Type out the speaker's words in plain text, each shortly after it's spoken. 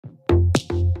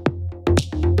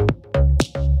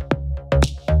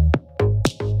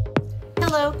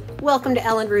Hello, welcome to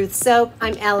Ellen Ruth Soap.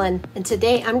 I'm Ellen, and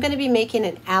today I'm going to be making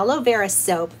an aloe vera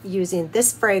soap using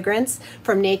this fragrance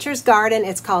from Nature's Garden.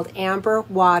 It's called Amber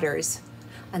Waters,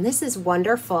 and this is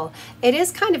wonderful. It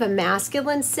is kind of a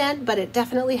masculine scent, but it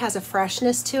definitely has a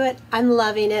freshness to it. I'm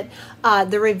loving it.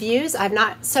 The reviews, I've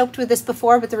not soaped with this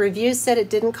before, but the reviews said it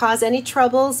didn't cause any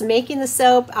troubles making the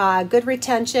soap, good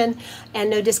retention, and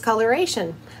no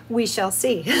discoloration. We shall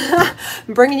see.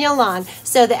 I'm bringing you along.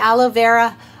 So the aloe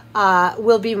vera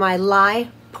will be my lye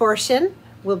portion,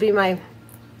 will be my,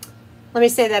 let me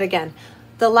say that again.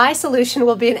 The lye solution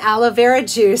will be an aloe vera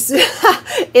juice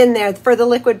in there for the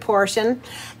liquid portion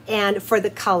and for the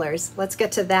colors. Let's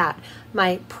get to that.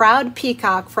 My Proud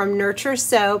Peacock from Nurture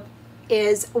Soap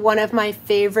is one of my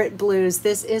favorite blues.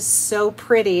 This is so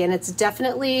pretty, and it's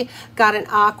definitely got an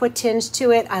aqua tinge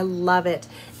to it. I love it.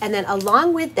 And then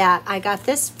along with that, I got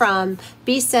this from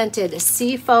Bee Scented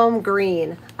Seafoam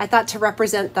Green. I thought to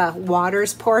represent the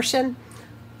waters portion.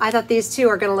 I thought these two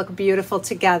are going to look beautiful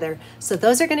together. So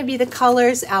those are going to be the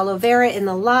colors, aloe vera in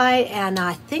the lye, and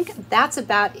I think that's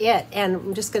about it. And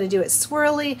I'm just going to do it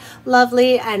swirly,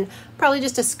 lovely, and probably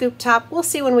just a scoop top. We'll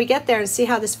see when we get there and see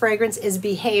how this fragrance is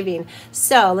behaving.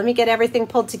 So let me get everything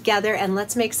pulled together and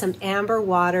let's make some Amber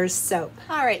Waters soap.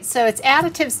 All right, so it's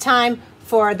additives time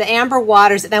for the Amber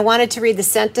Waters, and I wanted to read the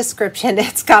scent description.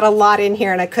 It's got a lot in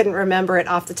here and I couldn't remember it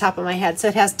off the top of my head. So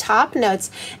it has top notes,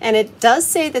 and it does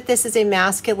say that this is a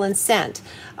masculine scent.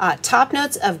 Top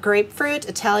notes of grapefruit,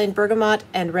 Italian bergamot,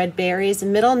 and red berries.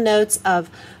 Middle notes of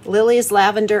lilies,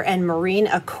 lavender, and marine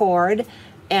accord.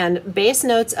 And base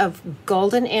notes of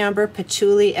golden amber,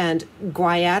 patchouli, and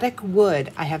guaiatic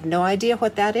wood. I have no idea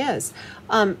what that is.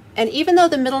 And even though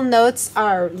the middle notes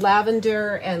are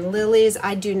lavender and lilies,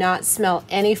 I do not smell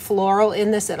any floral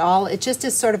in this at all. It just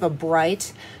is sort of a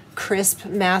bright, crisp,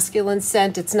 masculine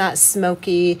scent. It's not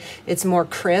smoky, it's more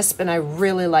crisp, and I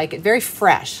really like it. Very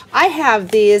fresh. I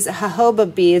have these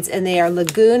jojoba beads, and they are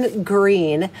Lagoon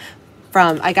Green.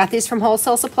 I got these from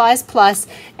Wholesale Supplies Plus,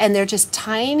 and they're just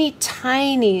tiny,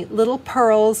 tiny little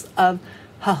pearls of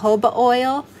jojoba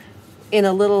oil in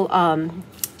a little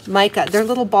mica. They're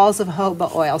little balls of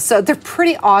jojoba oil. So they're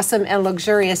pretty awesome and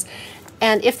luxurious.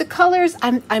 And if the colors,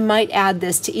 I might add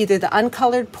this to either the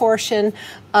uncolored portion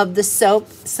of the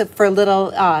soap, so for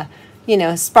little, you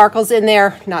know, sparkles in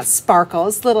there, not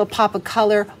sparkles, little pop of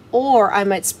color, or I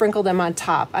might sprinkle them on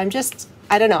top.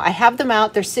 I don't know, I have them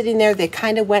out, they're sitting there, they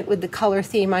kind of went with the color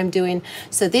theme I'm doing.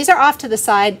 So these are off to the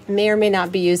side, may or may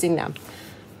not be using them.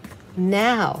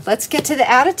 Now, let's get to the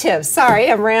additives.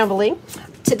 Sorry, I'm rambling.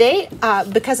 Today,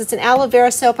 because it's an aloe vera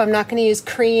soap, I'm not gonna use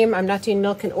cream, I'm not doing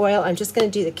milk and oil, I'm just gonna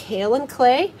do the kale and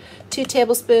clay, 2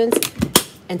 tablespoons,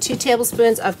 and 2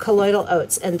 tablespoons of colloidal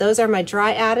oats. And those are my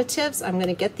dry additives. I'm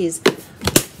gonna get these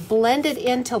blended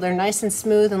in till they're nice and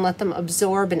smooth and let them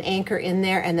absorb and anchor in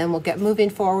there, and then we'll get moving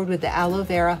forward with the aloe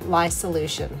vera lye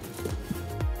solution.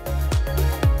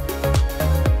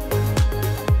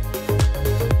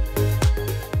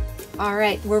 All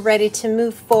right, we're ready to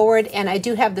move forward, and I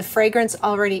do have the fragrance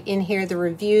already in here. The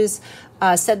reviews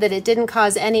said that it didn't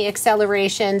cause any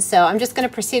acceleration, so I'm just going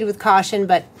to proceed with caution,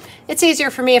 but it's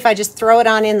easier for me if I just throw it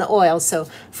on in the oil. So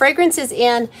fragrance is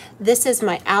in. This is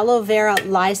my aloe vera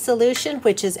lye solution,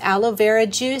 which is aloe vera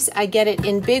juice. I get it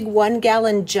in big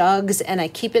 1-gallon jugs, and I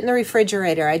keep it in the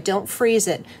refrigerator. I don't freeze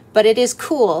it, but it is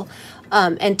cool.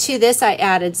 And to this I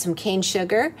added some cane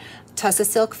sugar, Tussa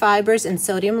silk fibers, and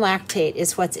sodium lactate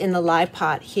is what's in the lye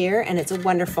pot here, and it's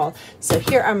wonderful. So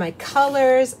here are my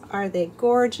colors. Are they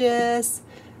gorgeous?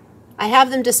 I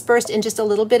have them dispersed in just a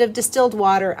little bit of distilled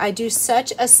water. I do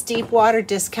such a steep water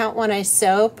discount when I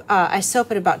soap. I soap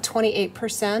at about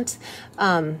 28%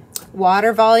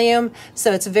 water volume,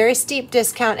 so it's a very steep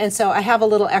discount, and so I have a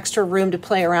little extra room to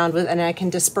play around with, and I can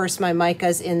disperse my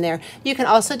micas in there. You can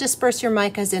also disperse your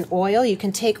micas in oil. You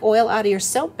can take oil out of your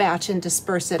soap batch and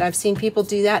disperse it. I've seen people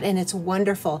do that, and it's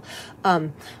wonderful.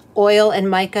 Oil and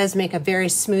micas make a very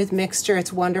smooth mixture.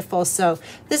 It's wonderful. So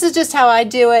this is just how I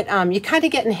do it. You kind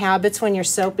of get in habits when you're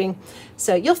soaping.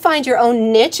 So you'll find your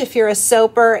own niche if you're a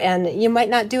soaper, and you might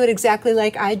not do it exactly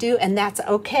like I do, and that's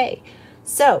okay.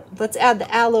 So let's add the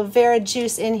aloe vera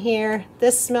juice in here.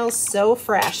 This smells so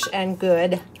fresh and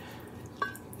good.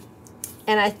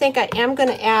 And I think I am going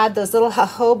to add those little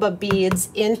jojoba beads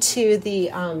into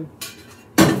the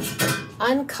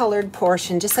uncolored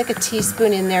portion, just like a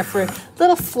teaspoon in there for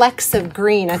little flecks of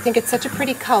green. I think it's such a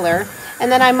pretty color.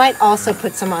 And then I might also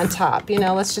put some on top. You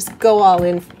know, let's just go all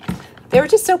in. They were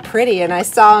just so pretty, and I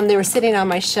saw them, they were sitting on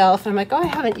my shelf, and I'm like, oh, I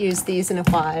haven't used these in a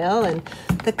while, and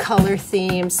the color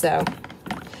theme. So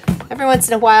every once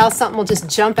in a while, something will just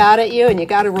jump out at you, and you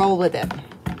got to roll with it.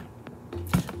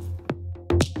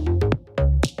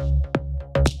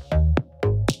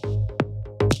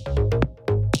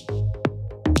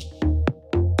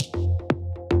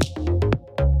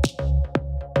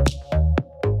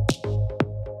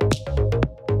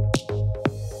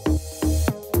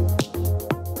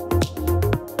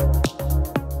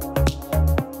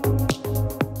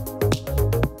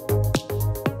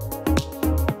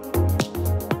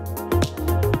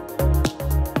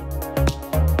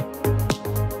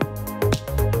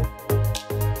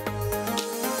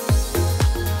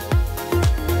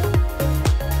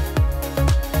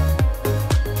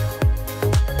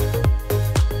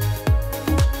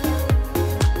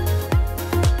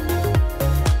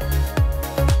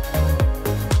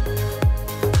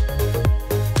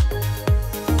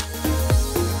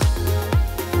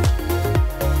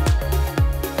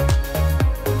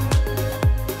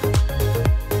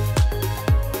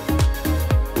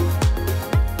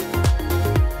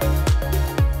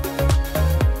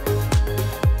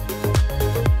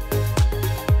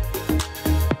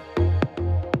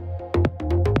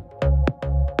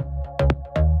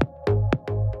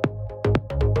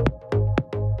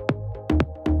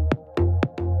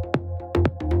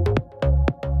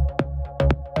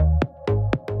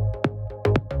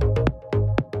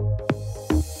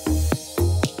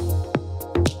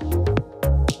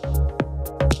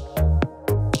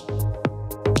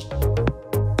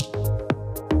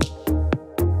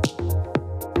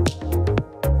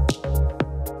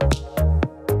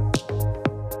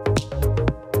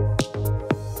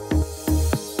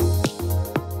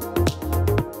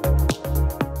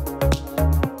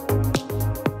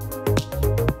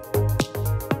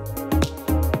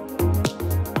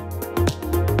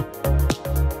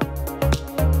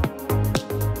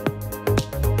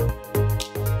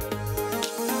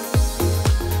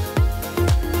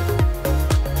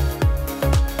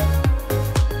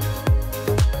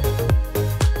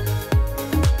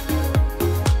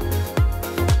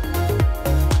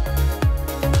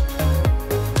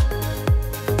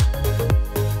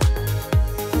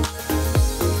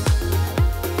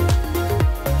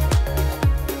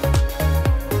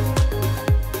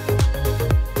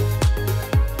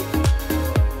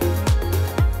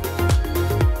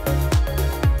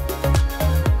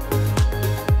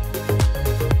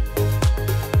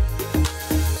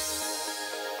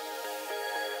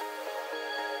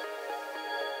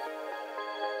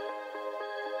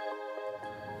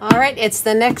 right, it's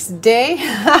the next day,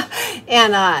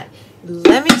 and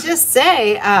let me just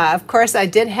say, of course, I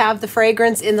did have the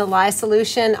fragrance in the lye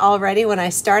solution already. When I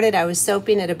started, I was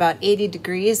soaping at about 80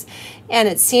 degrees, and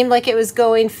it seemed like it was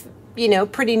going, you know,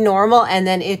 pretty normal, and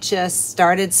then it just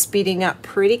started speeding up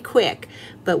pretty quick.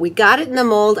 But we got it in the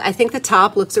mold. I think the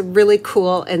top looks really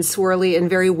cool and swirly and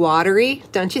very watery,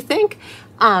 don't you think?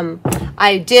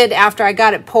 I did, after I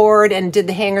got it poured and did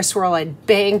the hanger swirl, I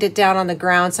banged it down on the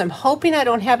ground. So I'm hoping I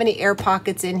don't have any air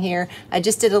pockets in here. I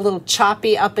just did a little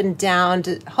choppy up and down.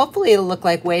 Hopefully it'll look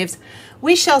like waves.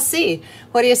 We shall see.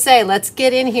 What do you say? Let's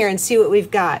get in here and see what we've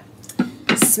got.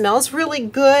 It smells really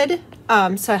good.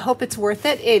 So I hope it's worth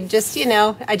it. It just, you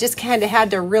know, I just kind of had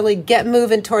to really get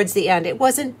moving towards the end. It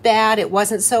wasn't bad. It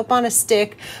wasn't soap on a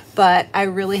stick, but I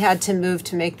really had to move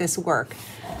to make this work.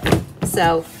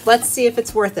 So let's see if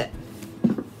it's worth it.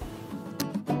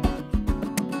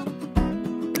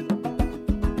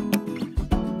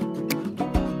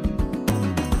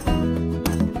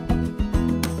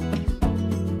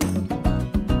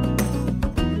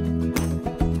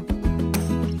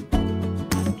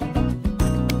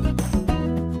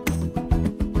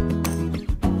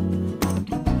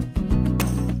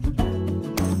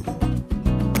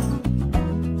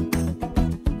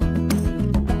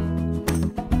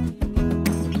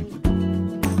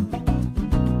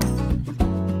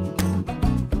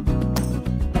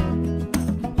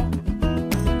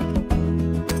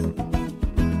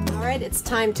 It's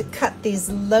time to cut these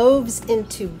loaves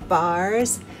into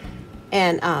bars,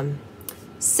 and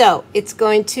so it's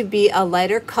going to be a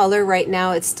lighter color. Right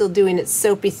now it's still doing its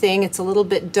soapy thing. It's a little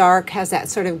bit dark, has that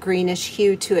sort of greenish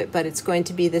hue to it, but it's going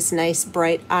to be this nice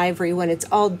bright ivory when it's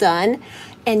all done.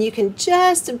 And you can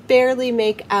just barely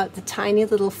make out the tiny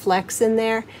little flecks in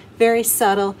there, very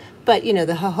subtle, but you know,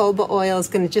 the jojoba oil is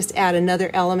going to just add another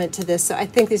element to this. So I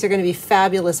think these are going to be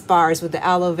fabulous bars with the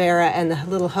aloe vera and the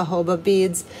little jojoba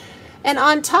beads. And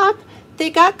on top, they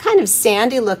got kind of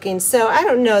sandy looking, so I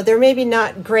don't know, they're maybe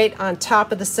not great on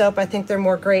top of the soap. I think they're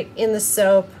more great in the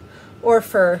soap, or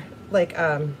for like,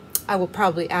 I will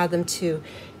probably add them to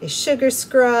a sugar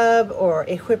scrub or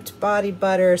a whipped body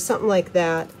butter, something like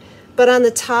that. But on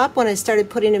the top, when I started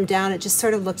putting them down, it just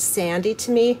sort of looked sandy to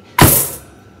me.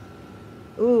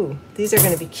 Ooh, these are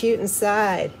going to be cute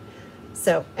inside.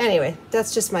 So anyway,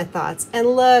 that's just my thoughts.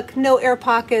 And look, no air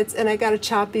pockets, and I got a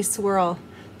choppy swirl.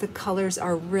 The colors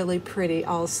are really pretty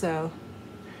also.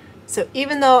 So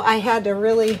even though I had to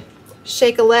really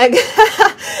shake a leg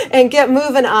and get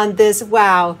moving on this,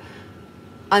 wow,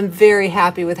 I'm very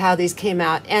happy with how these came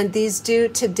out. And these do,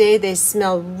 today they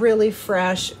smell really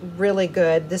fresh, really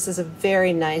good. This is a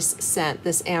very nice scent,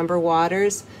 this Amber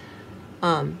Waters.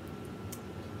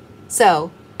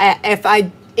 So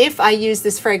if I use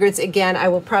this fragrance again, I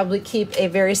will probably keep a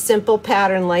very simple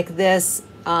pattern like this.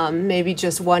 Maybe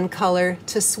just one color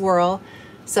to swirl,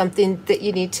 something that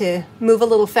you need to move a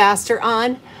little faster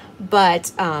on,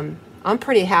 but I'm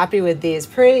pretty happy with these,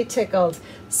 pretty tickled,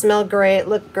 smell great,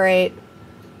 look great.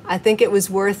 I think it was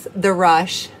worth the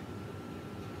rush.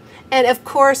 And of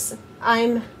course,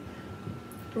 I'm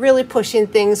really pushing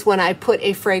things when I put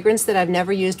a fragrance that I've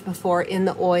never used before in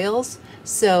the oils.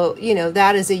 So, you know,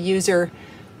 that is a user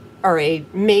or a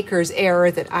maker's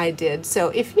error that I did. So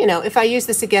if, you know, if I use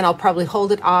this again, I'll probably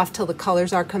hold it off till the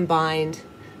colors are combined,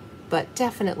 but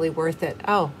definitely worth it.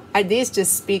 Oh, these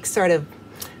just speak sort of,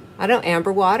 I don't know,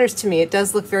 Amber Waters to me. It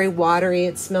does look very watery.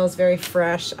 It smells very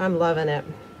fresh. I'm loving it.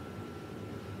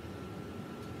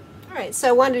 All right, so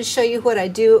I wanted to show you what I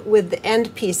do with the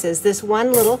end pieces. This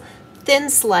one little thin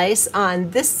slice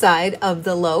on this side of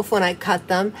the loaf when I cut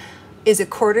them is a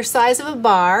quarter size of a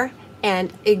bar.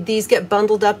 And these get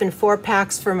bundled up in 4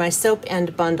 packs for my soap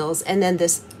end bundles. And then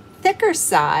this thicker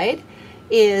side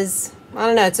is, I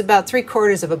don't know, it's about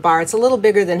 3/4 of a bar. It's a little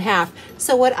bigger than half.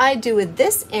 So what I do with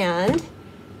this end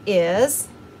is,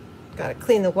 gotta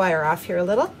clean the wire off here a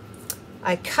little.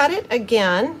 I cut it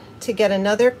again to get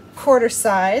another quarter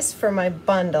size for my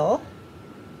bundle.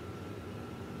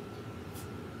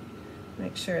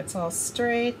 Make sure it's all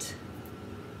straight.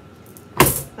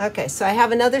 Okay, so I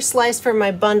have another slice for my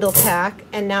bundle pack,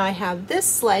 and now I have this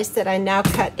slice that I now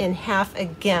cut in half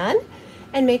again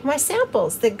and make my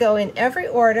samples that go in every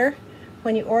order.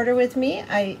 When you order with me,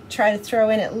 I try to throw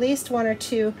in at least 1 or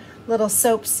 2 little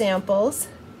soap samples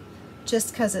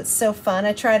just because it's so fun.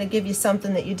 I try to give you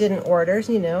something that you didn't order,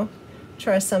 you know,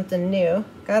 try something new.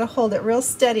 Gotta hold it real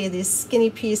steady, these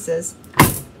skinny pieces.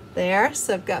 There,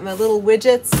 so I've got my little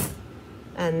widgets,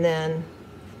 and then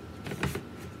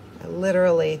I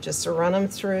literally just run them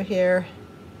through here.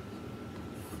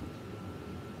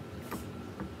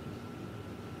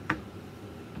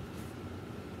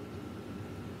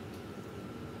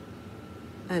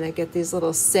 And I get these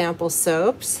little sample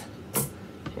soaps.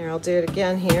 Here, I'll do it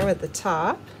again here with the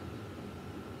top.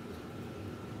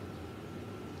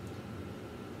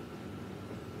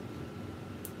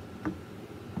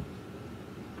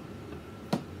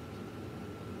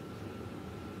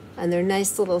 And they're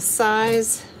nice little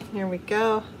size. Here we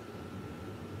go.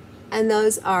 And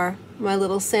those are my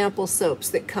little sample soaps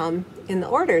that come in the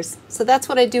orders. So that's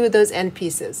what I do with those end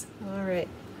pieces. All right,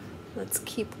 let's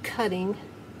keep cutting.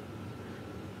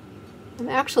 I'm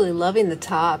actually loving the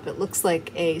top. It looks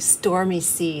like a stormy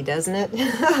sea, doesn't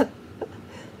it?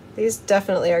 These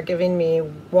definitely are giving me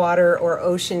water or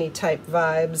ocean-y type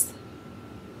vibes.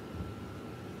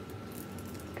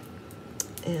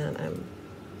 And I'm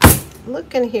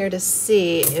looking here to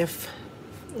see if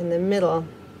in the middle,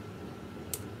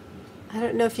 I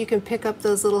don't know if you can pick up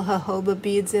those little jojoba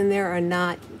beads in there or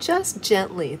not. Just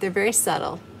gently. They're very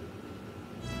subtle.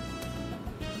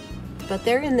 But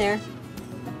they're in there.